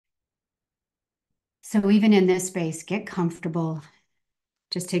So even in this space, get comfortable.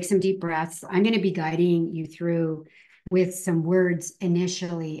 Just take some deep breaths. I'm going to be guiding you through with some words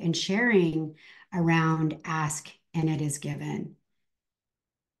initially and sharing around ask and it is given.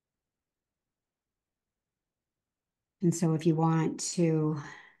 And so if you want to,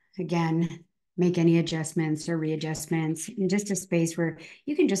 again, make any adjustments or readjustments in just a space where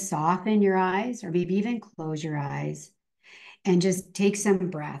you can just soften your eyes or maybe even close your eyes and just take some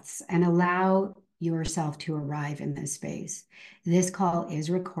breaths and allow yourself to arrive in this space. This call is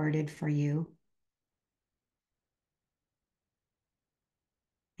recorded for you,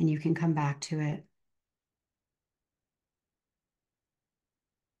 and you can come back to it.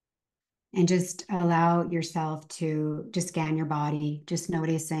 And just allow yourself to just scan your body, just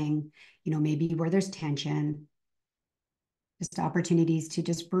noticing, maybe where there's tension, just opportunities to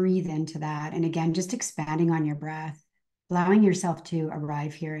just breathe into that. And again, just expanding on your breath, allowing yourself to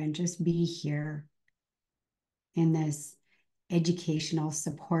arrive here and just be here in this educational,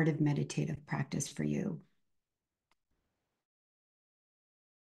 supportive, meditative practice for you.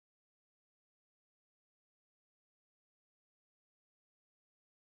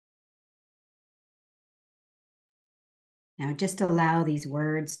 Now, just allow these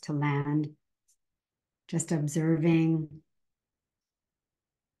words to land, just observing,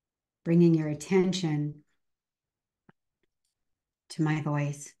 bringing your attention to my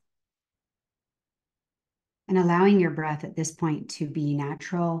voice, and allowing your breath at this point to be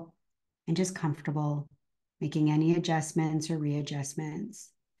natural and just comfortable, making any adjustments or readjustments.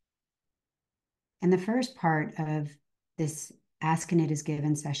 And the first part of this Ask and It Is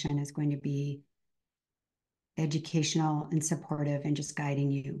Given session is going to be educational and supportive and just guiding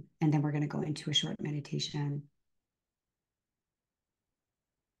you. And then we're going to go into a short meditation.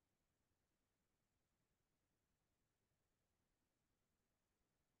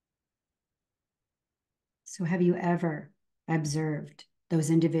 So have you ever observed those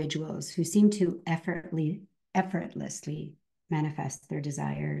individuals who seem to effortlessly manifest their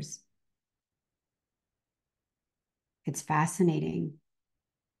desires? It's fascinating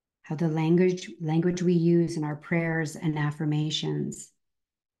how the language we use in our prayers and affirmations,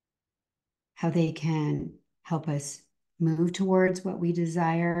 how they can help us move towards what we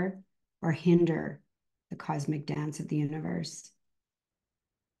desire or hinder the cosmic dance of the universe.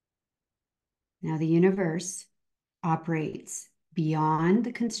 Now, the universe operates beyond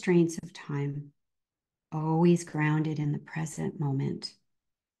the constraints of time, always grounded in the present moment.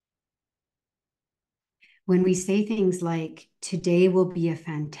 When we say things like, today will be a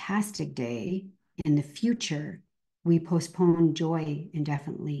fantastic day, in the future, we postpone joy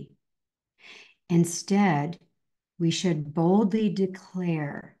indefinitely. Instead, we should boldly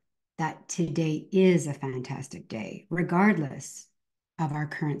declare that today is a fantastic day, regardless of our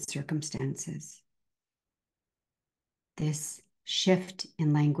current circumstances. This shift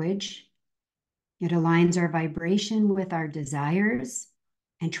in language, it aligns our vibration with our desires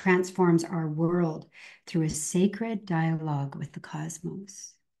and transforms our world through a sacred dialogue with the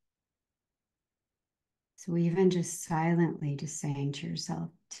cosmos. So even just silently just saying to yourself,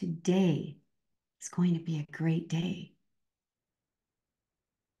 today is going to be a great day.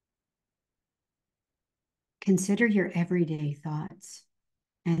 Consider your everyday thoughts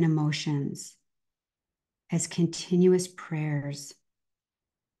and emotions as continuous prayers,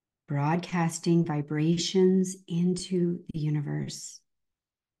 broadcasting vibrations into the universe.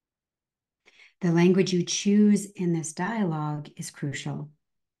 The language you choose in this dialogue is crucial.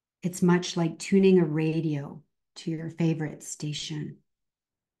 It's much like tuning a radio to your favorite station.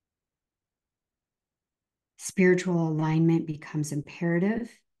 Spiritual alignment becomes imperative,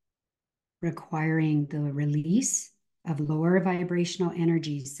 requiring the release of lower vibrational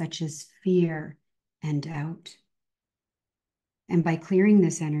energies such as fear and doubt. And by clearing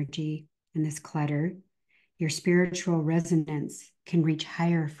this energy and this clutter, your spiritual resonance can reach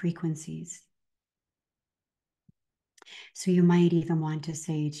higher frequencies. So you might even want to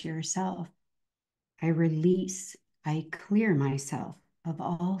say to yourself, I release, I clear myself of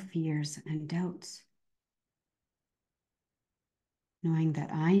all fears and doubts, knowing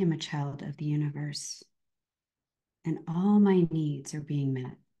that I am a child of the universe and all my needs are being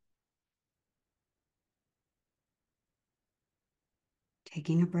met.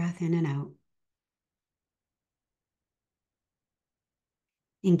 Taking a breath in and out.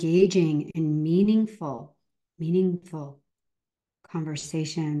 Engaging in meaningful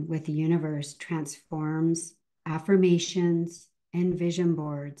conversation with the universe transforms affirmations and vision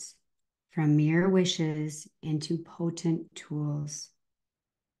boards from mere wishes into potent tools.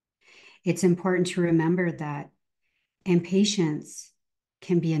 It's important to remember that impatience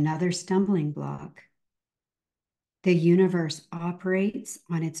can be another stumbling block The universe operates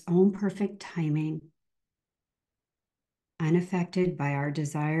on its own perfect timing, unaffected by our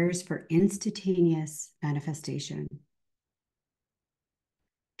desires for instantaneous manifestation.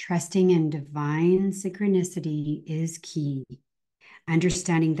 Trusting in divine synchronicity is key.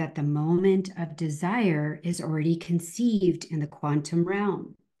 Understanding that the moment of desire is already conceived in the quantum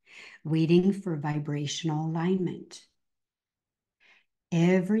realm, waiting for vibrational alignment.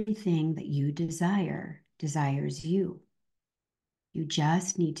 Everything that you desire desires you. You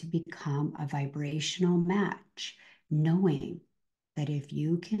just need to become a vibrational match, knowing that if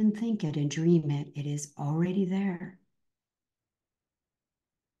you can think it and dream it, it is already there.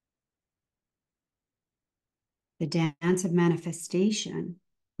 The dance of manifestation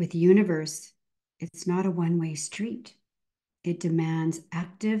with the universe, it's not a one-way street. It demands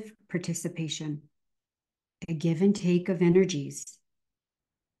active participation, a give and take of energies.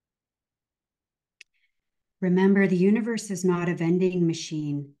 Remember, the universe is not a vending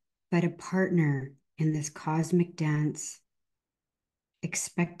machine, but a partner in this cosmic dance,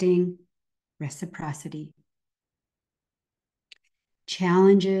 expecting reciprocity.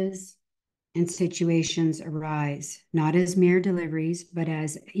 Challenges and situations arise, not as mere deliveries, but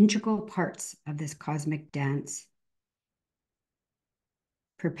as integral parts of this cosmic dance,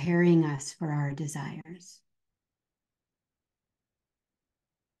 preparing us for our desires.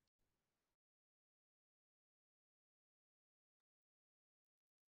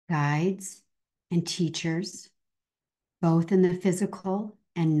 Guides and teachers, both in the physical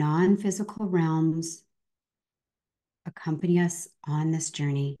and non-physical realms, accompany us on this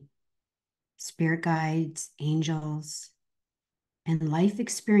journey. Spirit guides, angels, and life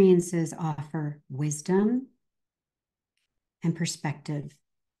experiences offer wisdom and perspective,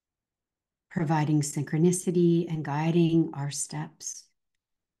 providing synchronicity and guiding our steps.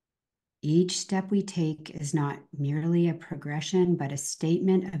 Each step we take is not merely a progression, but a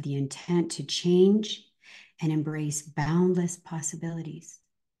statement of the intent to change and embrace boundless possibilities.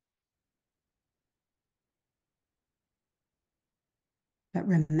 But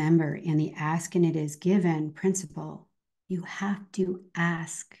remember, in the ask and it is given principle, you have to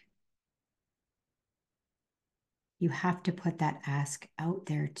ask. You have to put that ask out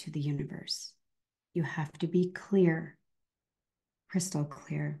there to the universe. You have to be clear, crystal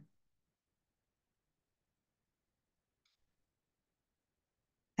clear.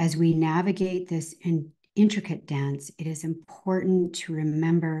 As we navigate this intricate dance, it is important to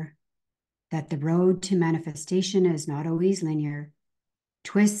remember that the road to manifestation is not always linear.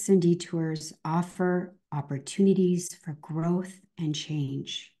 Twists and detours offer opportunities for growth and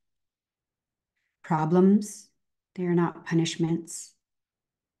change. Problems, they are not punishments,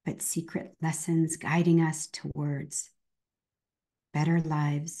 but secret lessons guiding us towards better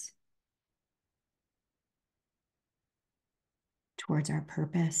lives, towards our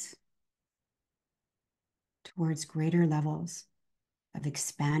purpose, towards greater levels of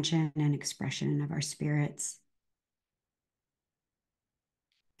expansion and expression of our spirits.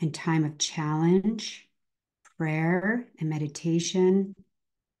 In time of challenge, prayer and meditation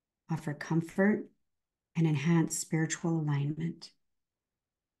offer comfort and enhance spiritual alignment.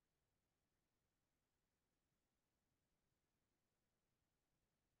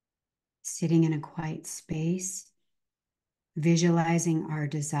 Sitting in a quiet space, visualizing our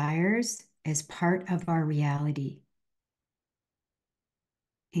desires as part of our reality,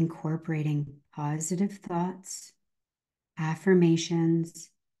 incorporating positive thoughts, affirmations,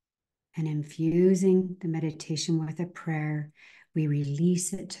 and infusing the meditation with a prayer, we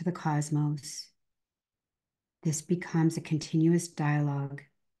release it to the cosmos. This becomes a continuous dialogue,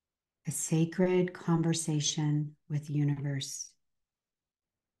 a sacred conversation with the universe.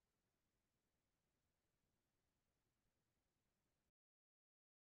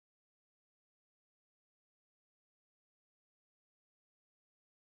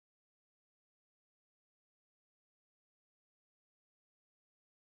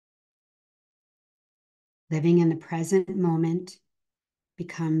 Living in the present moment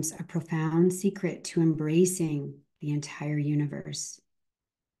becomes a profound secret to embracing the entire universe.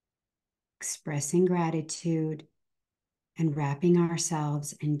 Expressing gratitude and wrapping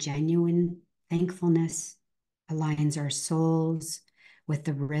ourselves in genuine thankfulness aligns our souls with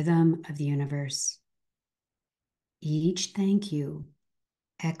the rhythm of the universe. Each thank you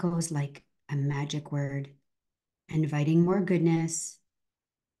echoes like a magic word, inviting more goodness,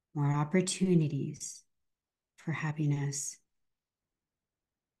 more opportunities for happiness.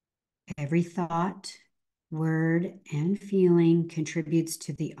 Every thought, word, and feeling contributes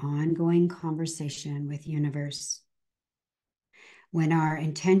to the ongoing conversation with universe. When our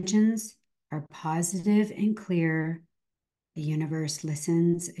intentions are positive and clear, the universe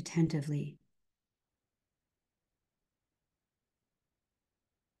listens attentively.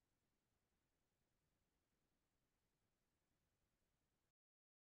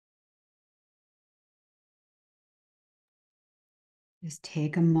 Just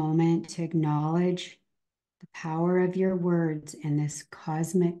take a moment to acknowledge the power of your words in this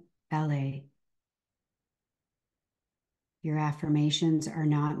cosmic ballet. Your affirmations are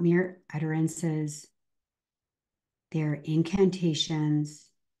not mere utterances, they're incantations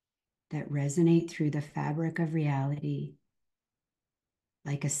that resonate through the fabric of reality.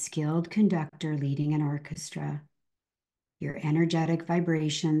 Like a skilled conductor leading an orchestra, your energetic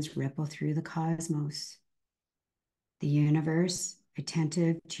vibrations ripple through the cosmos. The universe,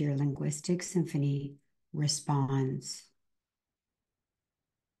 attentive to your linguistic symphony, responds.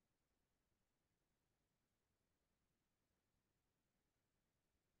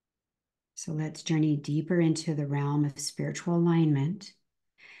 So let's journey deeper into the realm of spiritual alignment,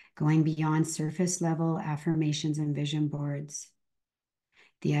 going beyond surface level affirmations and vision boards.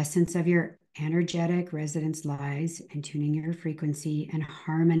 The essence of your energetic resonance lies in tuning your frequency and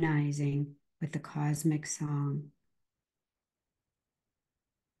harmonizing with the cosmic song.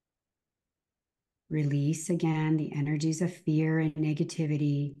 Release again the energies of fear and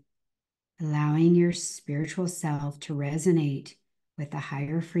negativity, allowing your spiritual self to resonate with the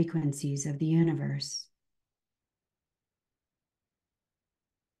higher frequencies of the universe.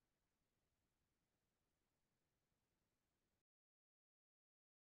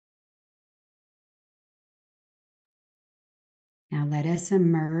 Now let us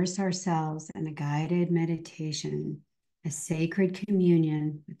immerse ourselves in a guided meditation, a sacred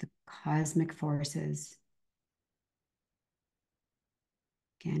communion with the cosmic forces.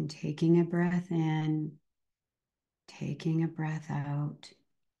 Again, taking a breath in, taking a breath out.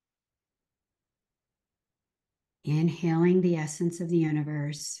 Inhaling the essence of the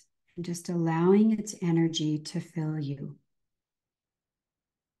universe and just allowing its energy to fill you.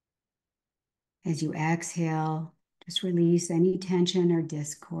 As you exhale, just release any tension or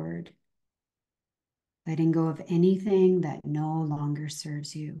discord, letting go of anything that no longer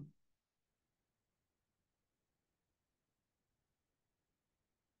serves you.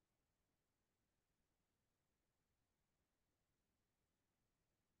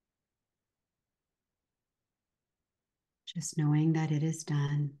 Just knowing that it is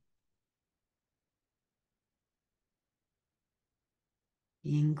done.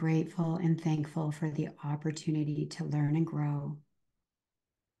 Being grateful and thankful for the opportunity to learn and grow.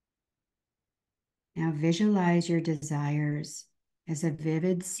 Now visualize your desires as a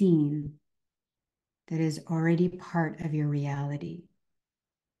vivid scene that is already part of your reality.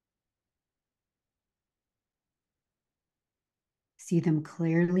 See them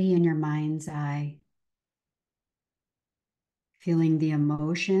clearly in your mind's eye, feeling the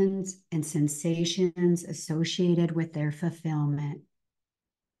emotions and sensations associated with their fulfillment.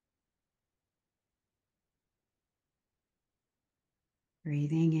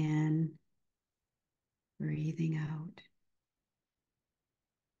 Breathing in, breathing out.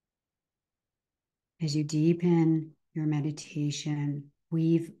 As you deepen your meditation,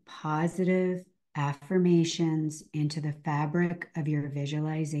 weave positive affirmations into the fabric of your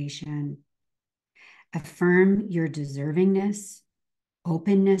visualization. Affirm your deservingness,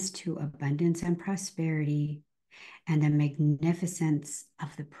 openness to abundance and prosperity, and the magnificence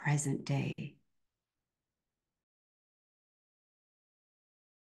of the present day.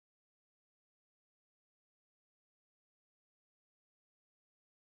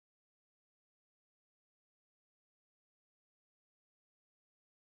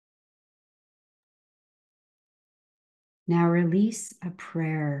 Now release a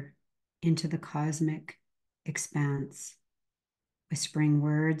prayer into the cosmic expanse, whispering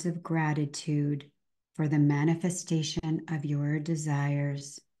words of gratitude for the manifestation of your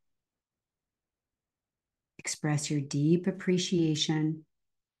desires. Express your deep appreciation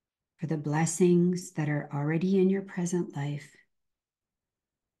for the blessings that are already in your present life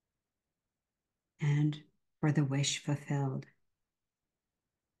and for the wish fulfilled.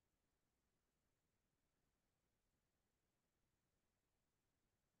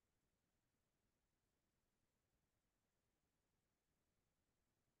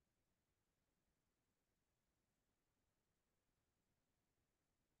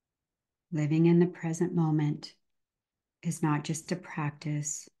 Living in the present moment is not just a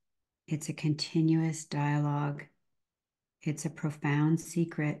practice, it's a continuous dialogue. It's a profound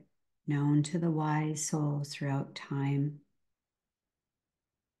secret known to the wise souls throughout time.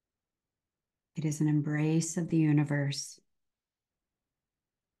 It is an embrace of the universe,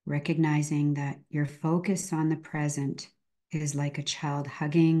 recognizing that your focus on the present is like a child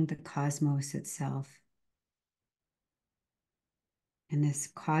hugging the cosmos itself. In this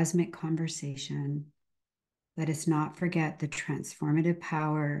cosmic conversation, let us not forget the transformative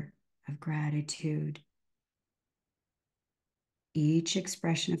power of gratitude. Each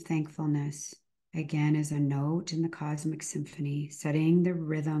expression of thankfulness, again, is a note in the cosmic symphony, setting the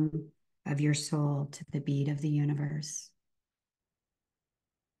rhythm of your soul to the beat of the universe.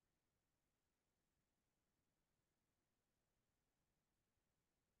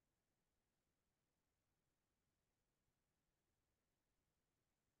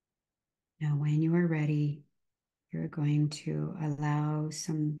 Now, when you are ready, you're going to allow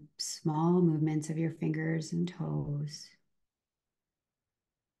some small movements of your fingers and toes.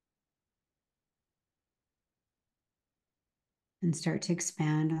 And start to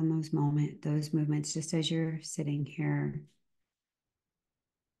expand on those movements just as you're sitting here.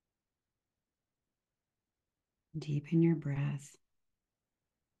 Deepen your breath.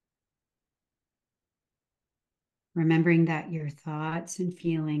 Remembering that your thoughts and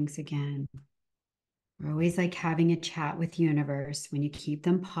feelings, again, are always like having a chat with the universe. When you keep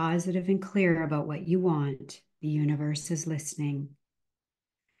them positive and clear about what you want, the universe is listening.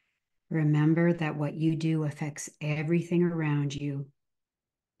 Remember that what you do affects everything around you,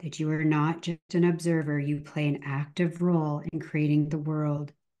 that you are not just an observer, you play an active role in creating the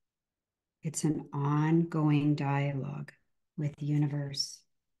world. It's an ongoing dialogue with the universe.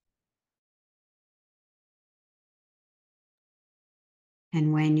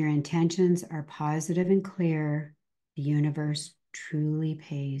 And when your intentions are positive and clear, the universe truly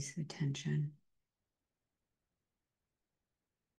pays attention.